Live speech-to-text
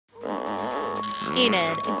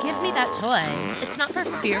Enid, give me that toy. It's not for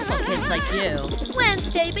fearful kids like you.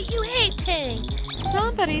 Wednesday, but you hate pink.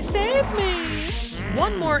 Somebody save me.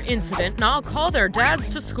 One more incident and I'll call their dads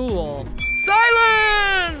to school.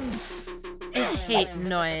 Silence! I hate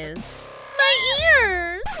noise. My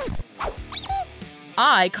ears!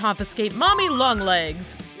 I confiscate Mommy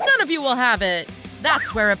Longlegs. None of you will have it.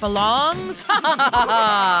 That's where it belongs. Ha ha ha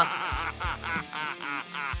ha!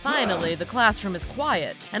 Finally, the classroom is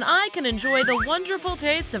quiet, and I can enjoy the wonderful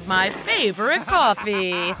taste of my favorite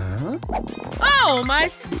coffee. Huh? Oh, my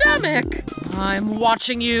stomach! I'm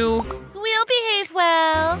watching you. We'll behave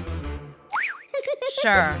well.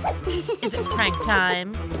 Sure. Is it prank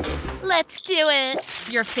time? Let's do it.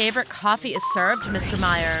 Your favorite coffee is served, Mr.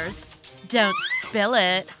 Myers. Don't spill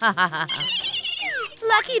it. Ha ha ha.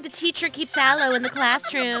 Lucky the teacher keeps aloe in the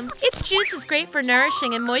classroom. Its juice is great for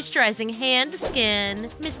nourishing and moisturizing hand skin.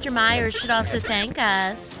 Mr. Myers should also thank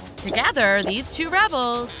us. Together, these two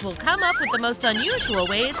rebels will come up with the most unusual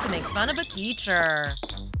ways to make fun of a teacher.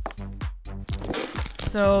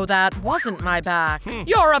 So that wasn't my back.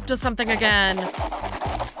 You're up to something again.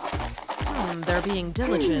 They're being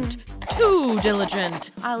diligent. Too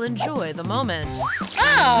diligent. I'll enjoy the moment.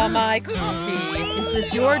 Ah, my coffee. Is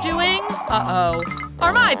this your doing? Uh-oh.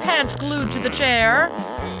 Are my pants glued to the chair?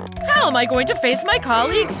 How am I going to face my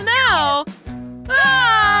colleagues now?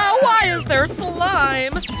 Ah, why is there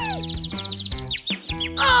slime?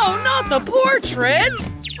 Oh, not the portrait!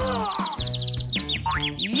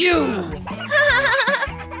 You!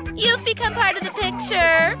 You've become part of the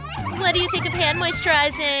picture. What do you think of hand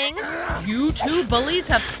moisturizing? You two bullies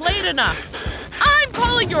have played enough. I'm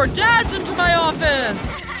calling your dads into my office.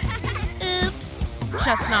 Oops,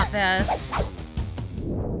 just not this.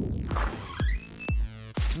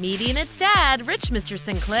 Meeting its dad, rich Mr.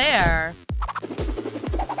 Sinclair.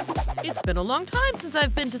 It's been a long time since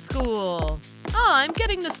I've been to school. Oh, I'm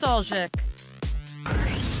getting nostalgic.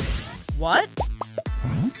 What?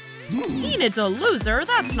 Enid's a loser,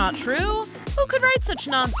 that's not true. Who could write such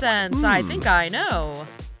nonsense? I think I know.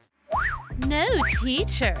 No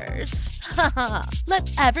teachers.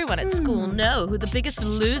 Let everyone at school know who the biggest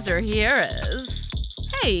loser here is.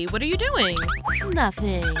 Hey, what are you doing?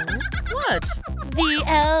 Nothing. What? The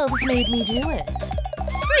elves made me do it.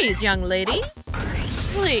 Please, young lady.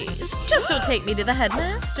 Please, just don't take me to the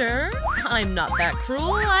headmaster. I'm not that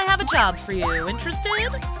cruel. I have a job for you. Interested?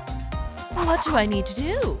 What do I need to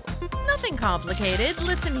do? Nothing complicated.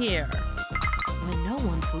 Listen here. When no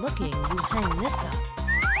one's looking, you hang this up.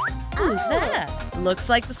 Who's that? Looks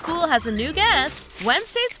like the school has a new guest.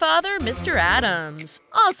 Wednesday's father, Mr. Addams,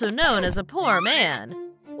 also known as a poor man.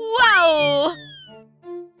 Wow!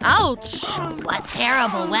 Ouch! What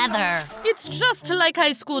terrible weather. It's just like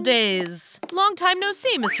high school days. Long time no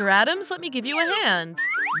see, Mr. Addams. Let me give you a hand.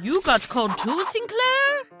 You got cold too,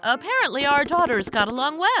 Sinclair? Apparently our daughters got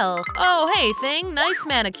along well. Oh, hey, thing. Nice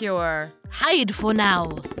manicure. Hide for now.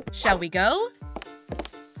 Shall we go?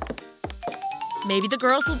 Maybe the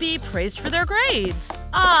girls will be praised for their grades.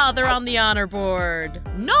 Ah, they're on the honor board.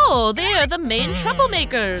 No, they're the main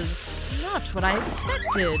troublemakers. Not what I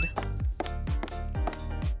expected.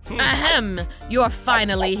 Ahem, you're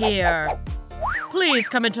finally here. Please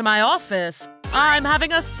come into my office. I'm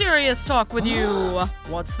having a serious talk with you.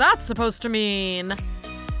 What's that supposed to mean?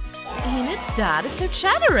 Enid's dad is so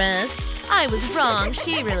generous. I was wrong,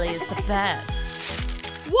 she really is the best.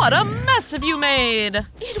 What a mess have you made!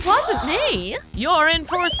 It wasn't me! You're in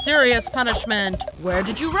for serious punishment. Where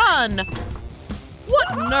did you run?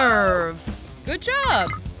 What nerve! Good job.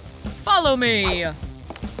 Follow me.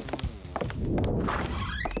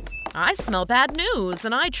 I smell bad news,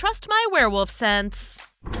 and I trust my werewolf sense.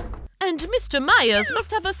 And Mr. Myers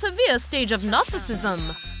must have a severe stage of narcissism.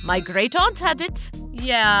 My great-aunt had it.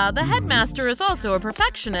 Yeah, the headmaster is also a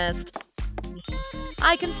perfectionist.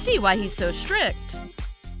 I can see why he's so strict.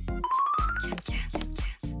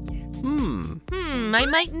 I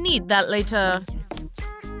might need that later.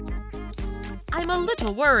 I'm a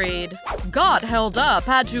little worried. God held up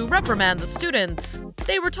had to reprimand the students.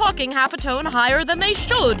 They were talking half a tone higher than they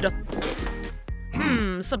should.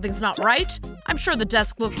 Something's not right. I'm sure the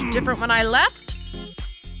desk looked different when I left.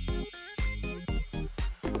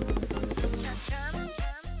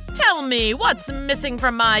 Tell me, what's missing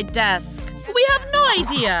from my desk? We have no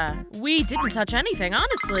idea. We didn't touch anything,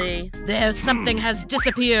 honestly. There's something has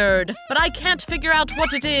disappeared, but I can't figure out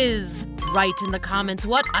what it is. Write in the comments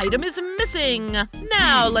what item is missing.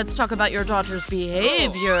 Now let's talk about your daughter's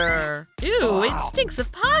behavior. Ew, it stinks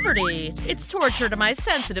of poverty. It's torture to my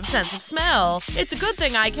sensitive sense of smell. It's a good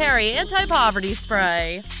thing I carry anti-poverty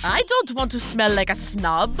spray. I don't want to smell like a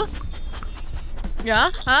snub.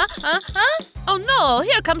 Oh no,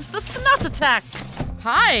 here comes the snot attack.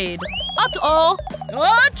 Hide. Uh-oh.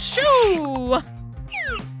 Achoo!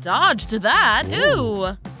 Dodged that.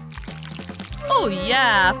 Ooh. Oh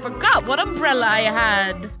yeah, forgot what umbrella I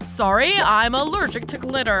had. Sorry, I'm allergic to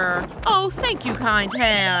glitter. Oh, thank you, kind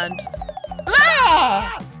hand.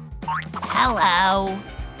 Ah! Hello.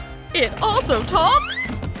 It also talks?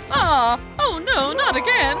 Oh no, not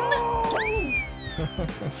again.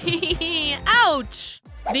 Ouch!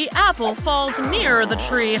 The apple falls near the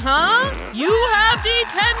tree, huh? You have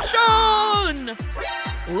detention!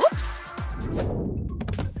 Oops.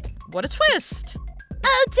 What a twist.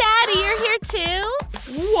 Oh, Daddy, you're here too?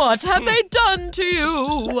 What have they done to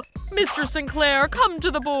you? Mr. Sinclair, come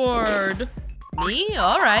to the board. Me?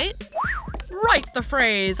 All right. Write the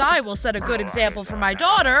phrase, I will set a good example for my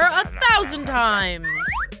daughter 1,000 times.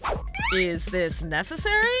 Is this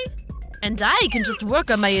necessary? And I can just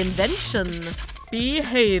work on my invention.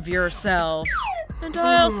 Behave yourself. And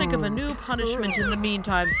I'll think of a new punishment in the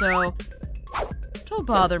meantime, so don't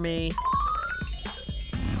bother me.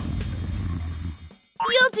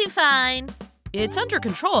 You'll do fine. It's under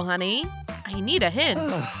control, honey. I need a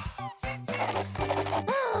hint.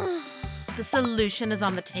 The solution is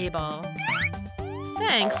on the table.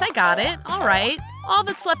 Thanks, I got it. All right. All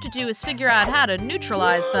that's left to do is figure out how to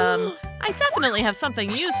neutralize them. I definitely have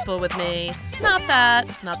something useful with me. Not that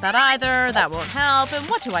either. That won't help. And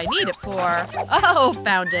what do I need it for? Oh,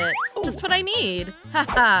 found it. Just what I need.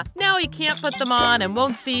 Haha. Now he can't put them on and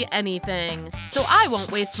won't see anything. So I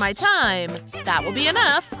won't waste my time. That will be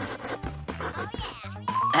enough.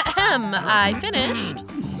 Ahem. I finished.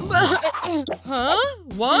 Huh?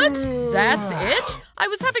 What? That's it? I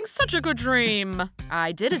was having such a good dream.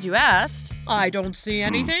 I did as you asked. I don't see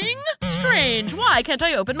anything. Strange. Why can't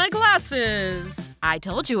I open my glasses? I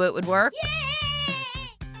told you it would work.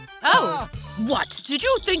 Oh. What? Did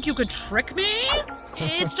you think you could trick me?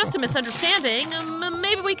 It's just a misunderstanding.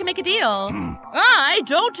 Maybe we can make a deal. I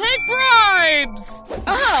don't take bribes!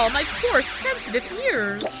 Oh, my poor sensitive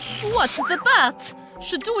ears. What's the but?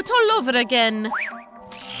 Should do it all over again.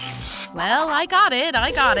 Well, I got it.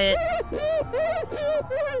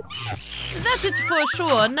 That's it for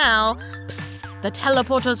sure. Now, psst, the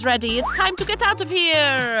teleporter's ready. It's time to get out of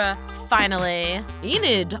here. Finally.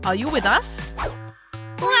 Enid, are you with us?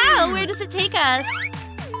 Wow, where does it take us?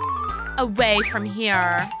 Away from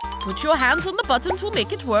here. Put your hands on the button to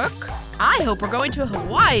make it work. I hope we're going to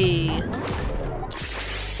Hawaii.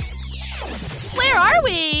 Where are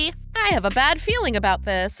we? I have a bad feeling about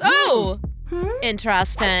this. Oh!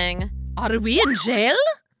 Interesting. Are we in jail?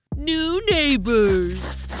 New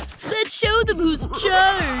neighbors. Let's show them who's in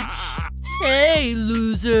charge. Hey,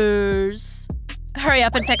 losers. Hurry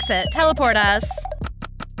up and fix it. Teleport us.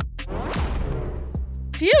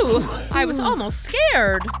 Phew, I was almost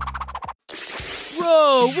scared.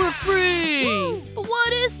 Whoa, we're free. But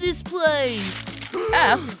what is this place?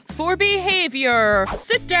 F for behavior.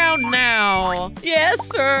 Sit down now. Yes,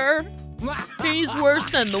 sir. He's worse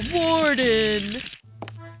than the warden.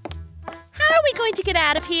 How are we going to get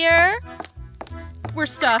out of here? We're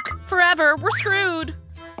stuck. Forever. We're screwed.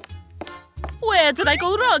 Where did I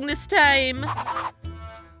go wrong this time?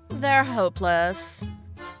 They're hopeless.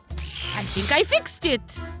 I think I fixed it.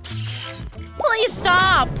 Please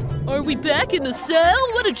stop. Are we back in the cell?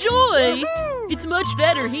 What a joy. It's much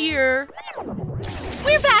better here.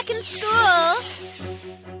 We're back in school.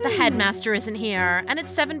 The headmaster isn't here, and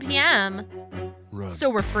it's 7 p.m. So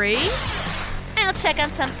we're free? I'll check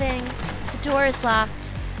on something. The door is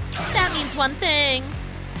locked. That means one thing.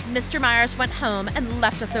 Mr. Myers went home and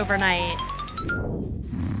left us overnight.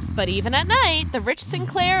 But even at night, the rich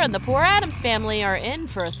Sinclair and the poor Addams family are in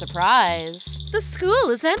for a surprise. The school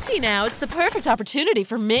is empty now. It's the perfect opportunity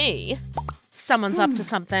for me. Someone's up to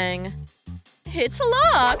something. It's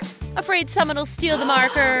locked. Afraid someone will steal the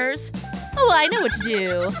markers. Oh, I know what to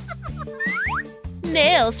do.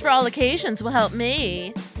 Nails for all occasions will help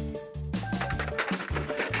me.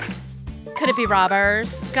 Could it be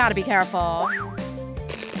robbers? Gotta be careful.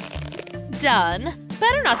 Done.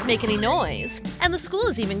 Better not to make any noise. And the school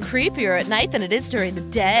is even creepier at night than it is during the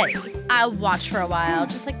day. I'll watch for a while,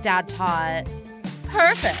 just like Dad taught.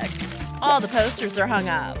 Perfect. All the posters are hung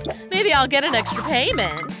up. Maybe I'll get an extra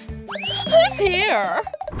payment. Who's here?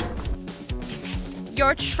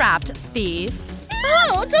 You're trapped, thief.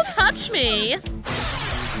 Oh, don't touch me.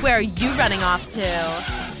 Where are you running off to?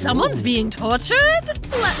 Someone's being tortured?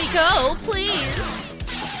 Let me go, please.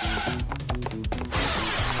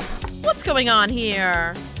 What's going on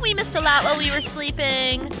here? We missed a lot while we were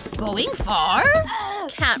sleeping. Going far?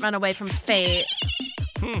 Can't run away from fate.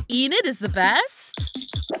 Enid is the best?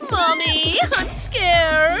 Mommy, I'm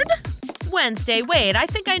scared. Wednesday, wait, I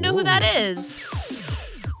think I know who that is.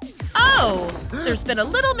 Oh, there's been a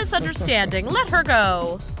little misunderstanding. Let her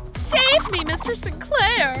go. Save me, Mr.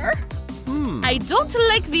 Sinclair. I don't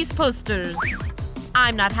like these posters.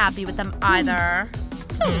 I'm not happy with them either.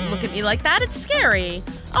 Don't look at me like that, it's scary.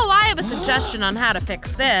 Oh, I have a suggestion on how to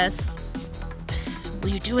fix this. Psst,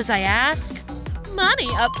 will you do as I ask? Money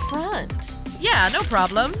up front. Yeah, no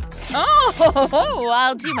problem. Oh,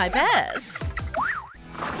 I'll do my best.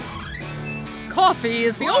 Coffee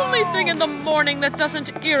is the only thing in the morning that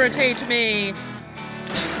doesn't irritate me.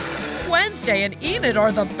 Wednesday and Enid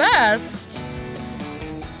are the best.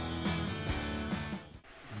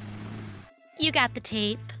 You got the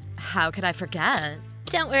tape. How could I forget?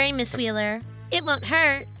 Don't worry, Miss Wheeler. It won't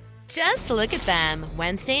hurt. Just look at them.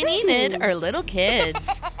 Wednesday and Enid are little kids.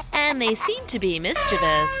 And they seem to be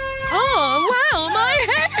mischievous. Oh, wow,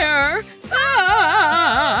 my hair!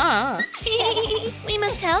 Ah! We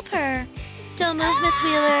must help her. Don't move, Miss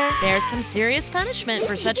Wheeler. There's some serious punishment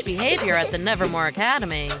for such behavior at the Nevermore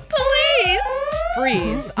Academy. Police!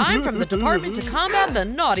 Freeze! I'm from the department to combat the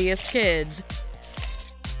naughtiest kids.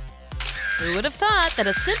 Who would have thought that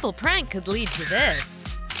a simple prank could lead to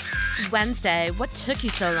this? Wednesday, what took you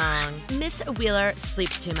so long? Miss Wheeler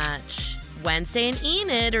sleeps too much. Wednesday and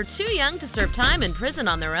Enid are too young to serve time in prison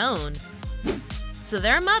on their own. So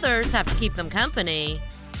their mothers have to keep them company.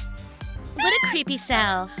 What a creepy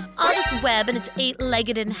cell. All this web and its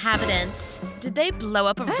 8-legged inhabitants. Did they blow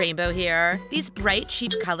up a rainbow here? These bright,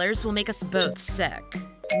 cheap colors will make us both sick.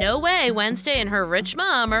 No way Wednesday and her rich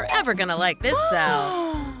mom are ever gonna like this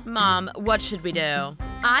cell. Mom, what should we do?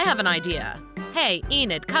 I have an idea. Hey,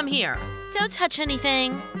 Enid, come here. Don't touch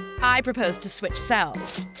anything. I propose to switch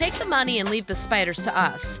cells. Take the money and leave the spiders to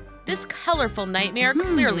us. This colorful nightmare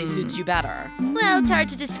clearly suits you better. Well, it's hard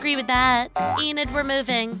to disagree with that. Enid, we're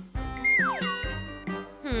moving.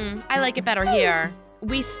 I like it better here.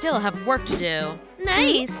 We still have work to do.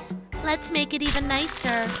 Nice. Let's make it even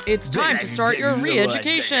nicer. It's time to start your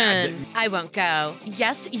re-education. I won't go.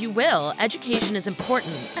 Yes, you will. Education is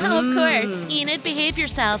important. Oh, of course. Enid, behave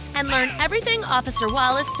yourself and learn everything Officer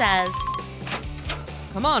Wallace says.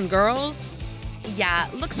 Come on, girls. Yeah,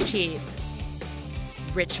 looks cheap.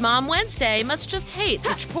 Rich Mom Wednesday must just hate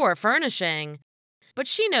such poor furnishing. But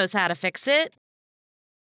she knows how to fix it.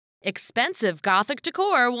 Expensive Gothic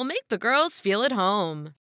decor will make the girls feel at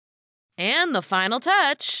home. And the final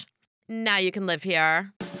touch. Now you can live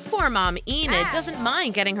here. Poor Mom Enid doesn't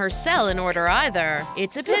mind getting her cell in order either.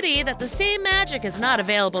 It's a pity that the same magic is not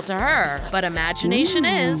available to her, but imagination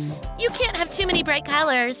is. You can't have too many bright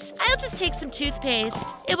colors. I'll just take some toothpaste.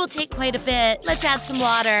 It will take quite a bit. Let's add some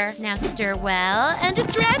water. Now stir well, and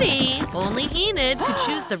it's ready. Only Enid could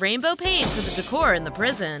choose the rainbow paint for the decor in the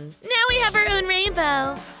prison. Now we have our own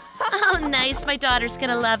rainbow. Oh, nice. My daughter's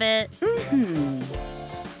gonna love it.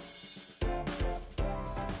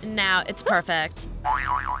 Now it's perfect.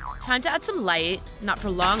 Time to add some light. Not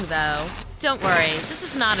for long, though. Don't worry, this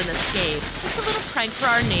is not an escape. Just a little prank for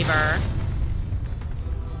our neighbor.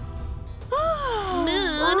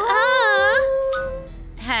 Moon,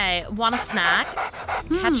 Hey, want a snack?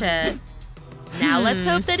 Catch it. Now let's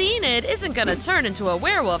hope that Enid isn't gonna turn into a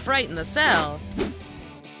werewolf right in the cell.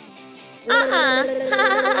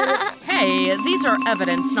 Hey, these are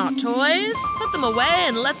evidence, not toys. Put them away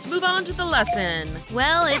and let's move on to the lesson.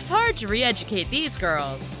 Well, it's hard to re-educate these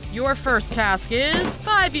girls. Your first task is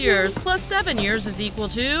 5 years plus 7 years is equal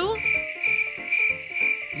to...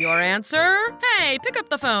 Your answer? Hey, pick up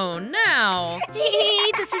the phone, now.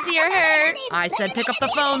 Does his ear hurt? I said pick up the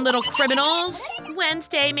phone, little criminals.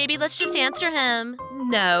 Wednesday, maybe let's just answer him.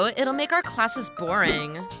 No, it'll make our classes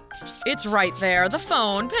boring. It's right there, the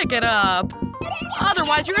phone, pick it up.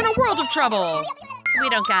 Otherwise, you're in a world of trouble. We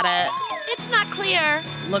don't get it. It's not clear.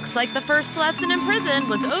 Looks like the first lesson in prison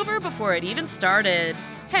was over before it even started.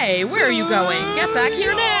 Hey, where are you going? Get back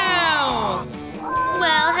here now!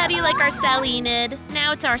 Well, how do you like our cell, Enid?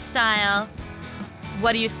 Now it's our style.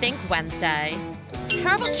 What do you think, Wednesday?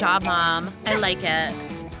 Terrible job, Mom. I like it.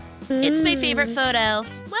 It's my favorite photo.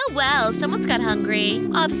 Well, someone's got hungry.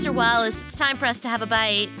 Officer Wallace, it's time for us to have a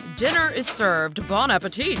bite. Dinner is served. Bon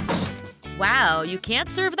appetit. Wow, you can't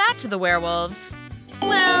serve that to the werewolves.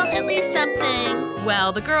 Well, at least something.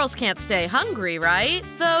 Well, the girls can't stay hungry, right?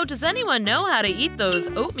 Though, does anyone know how to eat those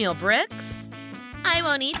oatmeal bricks? I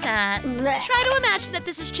won't eat that. Try to imagine that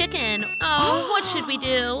this is chicken. Oh, what should we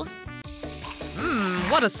do?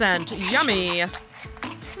 What a scent. Yummy.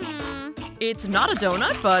 It's not a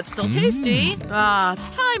donut, but still tasty. It's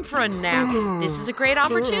time for a nap. This is a great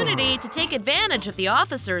opportunity to take advantage of the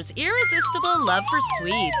officer's irresistible love for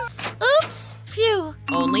sweets. Oops! Phew.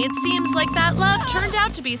 Only it seems like that love turned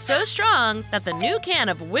out to be so strong that the new can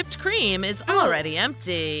of whipped cream is already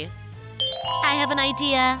empty. I have an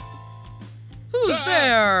idea. Who's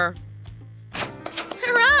there?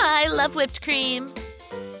 Hurrah! I love whipped cream.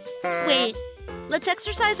 Wait, let's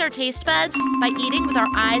exercise our taste buds by eating with our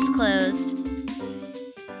eyes closed.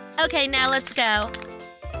 Okay, now let's go.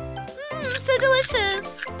 So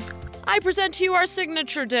delicious. I present to you our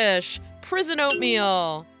signature dish, prison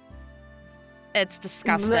oatmeal. It's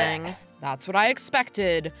disgusting. That's what I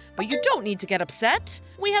expected. But you don't need to get upset.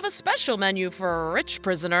 We have a special menu for rich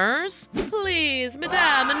prisoners. Please,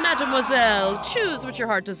 madame and mademoiselle, choose what your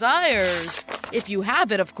heart desires. If you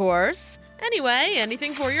have it, of course. Anyway,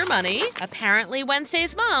 anything for your money. Apparently,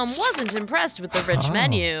 Wednesday's mom wasn't impressed with the rich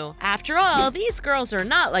menu. After all, these girls are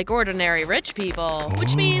not like ordinary rich people,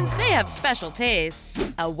 which means they have special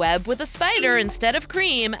tastes. A web with a spider instead of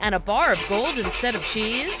cream and a bar of gold instead of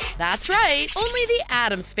cheese. That's right, only the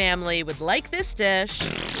Addams family would like this dish.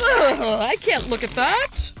 Ugh, I can't look at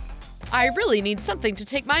that. I really need something to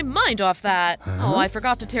take my mind off that. Oh, I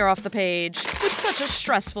forgot to tear off the page. With such a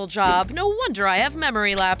stressful job, no wonder I have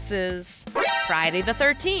memory lapses. Friday the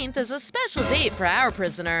 13th is a special date for our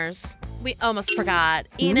prisoners. We almost forgot.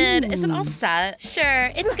 Enid, is it all set?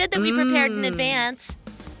 Sure, it's good that we prepared in advance.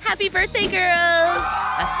 Happy birthday, girls!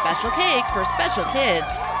 A special cake for special kids.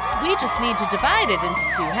 We just need to divide it into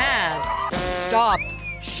 2 halves. Stop!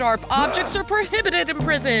 Sharp objects are prohibited in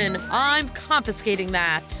prison. I'm confiscating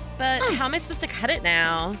that. But how am I supposed to cut it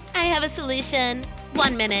now? I have a solution.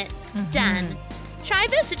 1 minute. Done. Try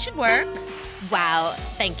this, it should work. Wow,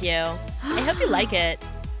 thank you. I hope you like it.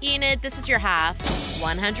 Enid, this is your half.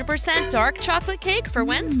 100% dark chocolate cake for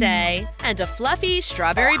Wednesday. And a fluffy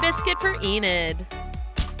strawberry biscuit for Enid.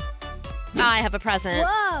 I have a present.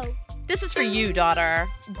 Whoa! This is for you, daughter.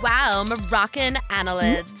 Wow, Moroccan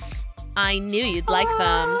annelids. I knew you'd like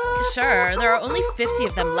them. Sure, there are only 50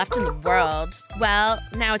 of them left in the world. Well,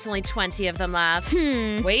 now it's only 20 of them left.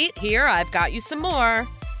 Wait, here, I've got you some more.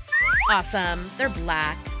 Awesome, they're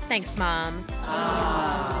black. Thanks, Mom.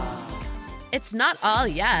 It's not all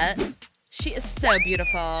yet. She is so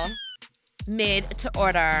beautiful. Made to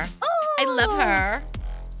order. I love her.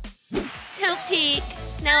 Don't peek.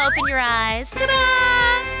 Now open your eyes. Ta-da!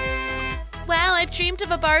 Wow, I've dreamed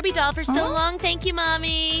of a Barbie doll for so long. Thank you,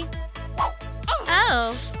 Mommy.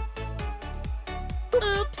 Oh.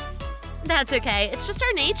 Oops. That's okay. It's just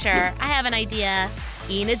our nature. I have an idea.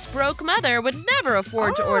 Enid's broke mother would never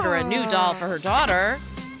afford to order a new doll for her daughter.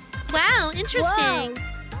 Wow, interesting.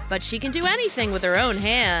 Whoa. But she can do anything with her own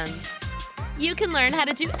hands. You can learn how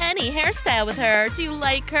to do any hairstyle with her. Do you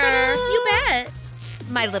like her? You bet.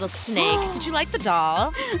 My little snake. Did you like the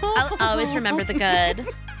doll? I'll always remember the good.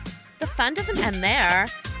 The fun doesn't end there.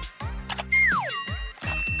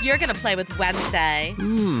 You're gonna play with Wednesday.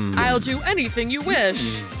 I'll do anything you wish.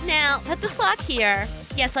 Now, put this lock here.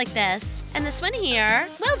 Yes, like this. And this one here.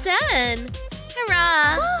 Well done.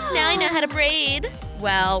 Hurrah! Now I know how to braid.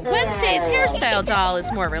 Well, Wednesday's hairstyle doll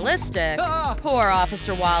is more realistic. Poor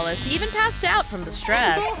Officer Wallace even passed out from the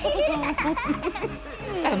stress.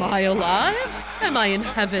 Am I alive? Am I in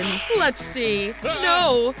heaven? Let's see.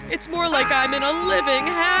 No, it's more like I'm in a living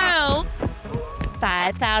hell.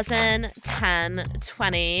 5,000, 10,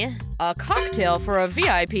 20. A cocktail for a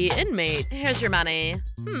VIP inmate. Here's your money.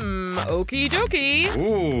 Oki Toki.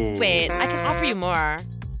 Ooh. Wait, I can offer you more.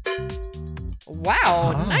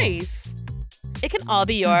 Wow, nice. It can all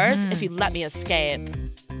be yours if you let me escape.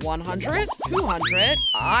 100, 200.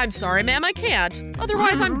 I'm sorry, ma'am, I can't.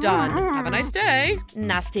 Otherwise, I'm done. Have a nice day.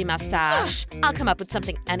 Nasty mustache. I'll come up with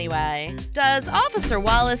something anyway. Does Officer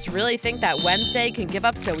Wallace really think that Wednesday can give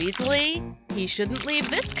up so easily? He shouldn't leave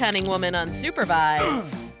this cunning woman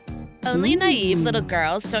unsupervised. Only naive little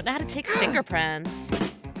girls don't know how to take fingerprints.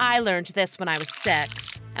 I learned this when I was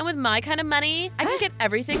 6. And with my kind of money, I can get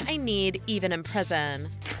everything I need, even in prison.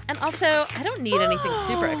 And also, I don't need anything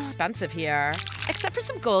super expensive here, except for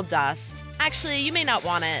some gold dust. Actually, you may not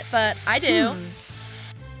want it, but I do.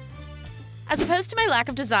 As opposed to my lack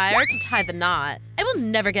of desire to tie the knot, I will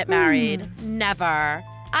never get married. Never.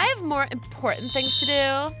 I have more important things to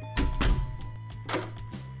do.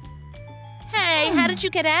 Hey, how did you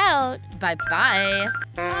get out? Bye-bye.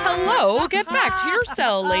 Hello, get back to your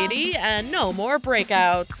cell, lady, and no more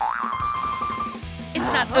breakouts.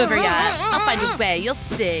 It's not over yet. I'll find a way, you'll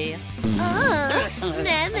see.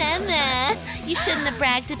 Meh. You shouldn't have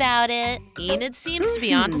bragged about it. Enid seems to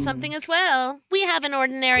be onto something as well. We have an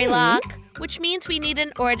ordinary lock, which means we need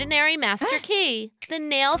an ordinary master key. The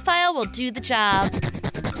nail file will do the job.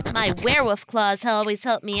 My werewolf claws always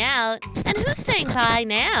help me out. And who's saying bye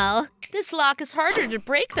now? This lock is harder to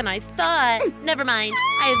break than I thought. Never mind.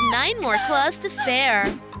 I have 9 more claws to spare.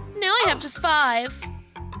 Now I have just 5.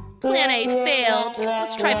 Plan A failed.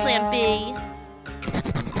 Let's try Plan B.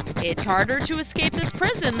 It's harder to escape this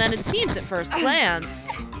prison than it seems at first glance.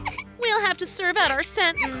 We'll have to serve out our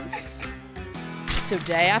sentence. So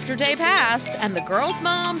day after day passed, and the girls'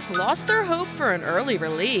 moms lost their hope for an early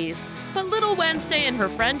release. But little Wednesday and her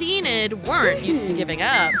friend Enid weren't used to giving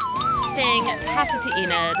up. Thing, pass it to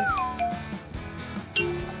Enid.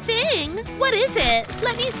 Thing? What is it?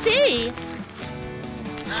 Let me see.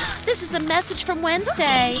 This is a message from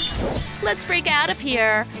Wednesday. Let's break out of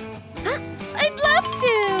here. I'd love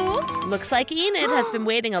to. Looks like Enid has been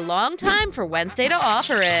waiting a long time for Wednesday to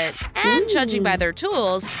offer it. And judging by their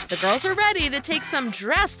tools, the girls are ready to take some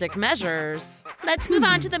drastic measures. Let's move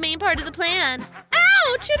on to the main part of the plan.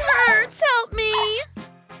 Ouch, it hurts. Help me.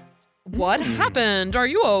 What happened? Are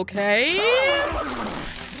you okay?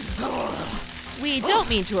 We don't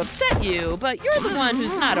mean to upset you, but you're the one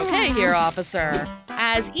who's not okay here, officer.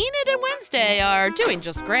 As Enid and Wednesday are doing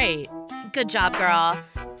just great. Good job, girl.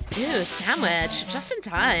 Ew, sandwich, just in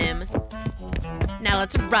time. Now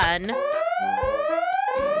let's run.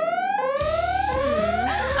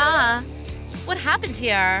 What happened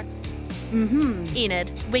here?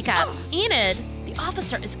 Enid, wake up. Enid, the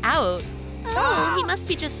officer is out. Oh, he must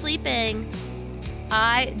be just sleeping.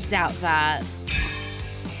 I doubt that.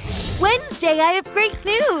 Wednesday, I have great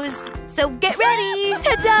news! So get ready!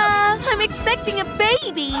 Ta-da! I'm expecting a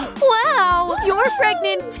baby! Wow! You're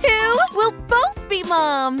pregnant too? We'll both be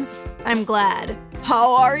moms! I'm glad.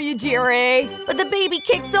 How are you, dearie? But the baby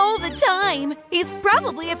kicks all the time. He's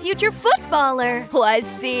probably a future footballer. Let's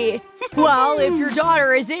see. Well, if your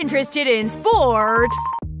daughter is interested in sports…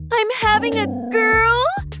 I'm having a girl?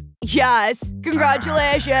 Yes,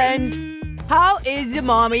 congratulations! How is the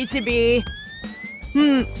mommy to be?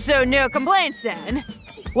 So no complaints then.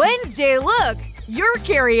 Wednesday, look! You're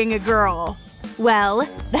carrying a girl. Well,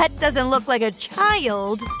 that doesn't look like a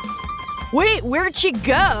child. Wait, where'd she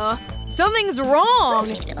go? Something's wrong.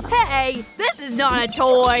 Hey, this is not a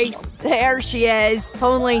toy. There she is.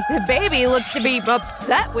 Only the baby looks to be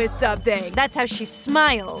upset with something. That's how she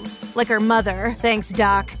smiles, like her mother. Thanks,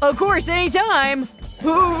 Doc. Of course, anytime.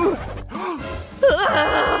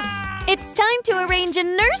 It's time to arrange a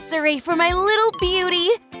nursery for my little beauty.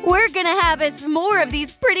 We're gonna have as more of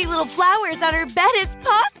these pretty little flowers on her bed as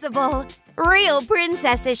possible. Real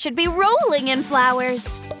princesses should be rolling in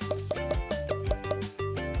flowers.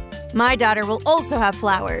 My daughter will also have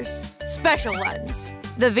flowers. Special ones.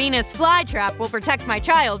 The Venus flytrap will protect my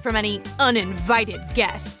child from any uninvited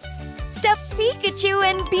guests. Stuffed Pikachu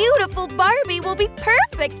and beautiful Barbie will be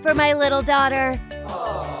perfect for my little daughter.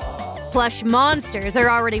 Plush monsters are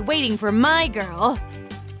already waiting for my girl.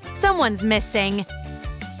 Someone's missing.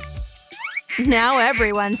 Now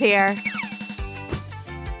everyone's here.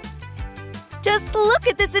 Just look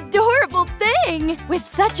at this adorable thing! With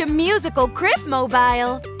such a musical crib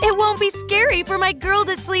mobile, it won't be scary for my girl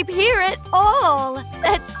to sleep here at all.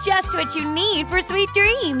 That's just what you need for sweet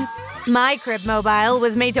dreams. My crib mobile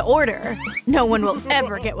was made to order. No one will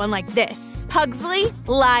ever get one like this. Pugsley,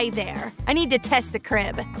 lie there. I need to test the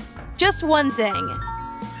crib. Just one thing.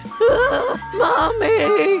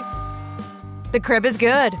 Mommy! The crib is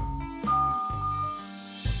good.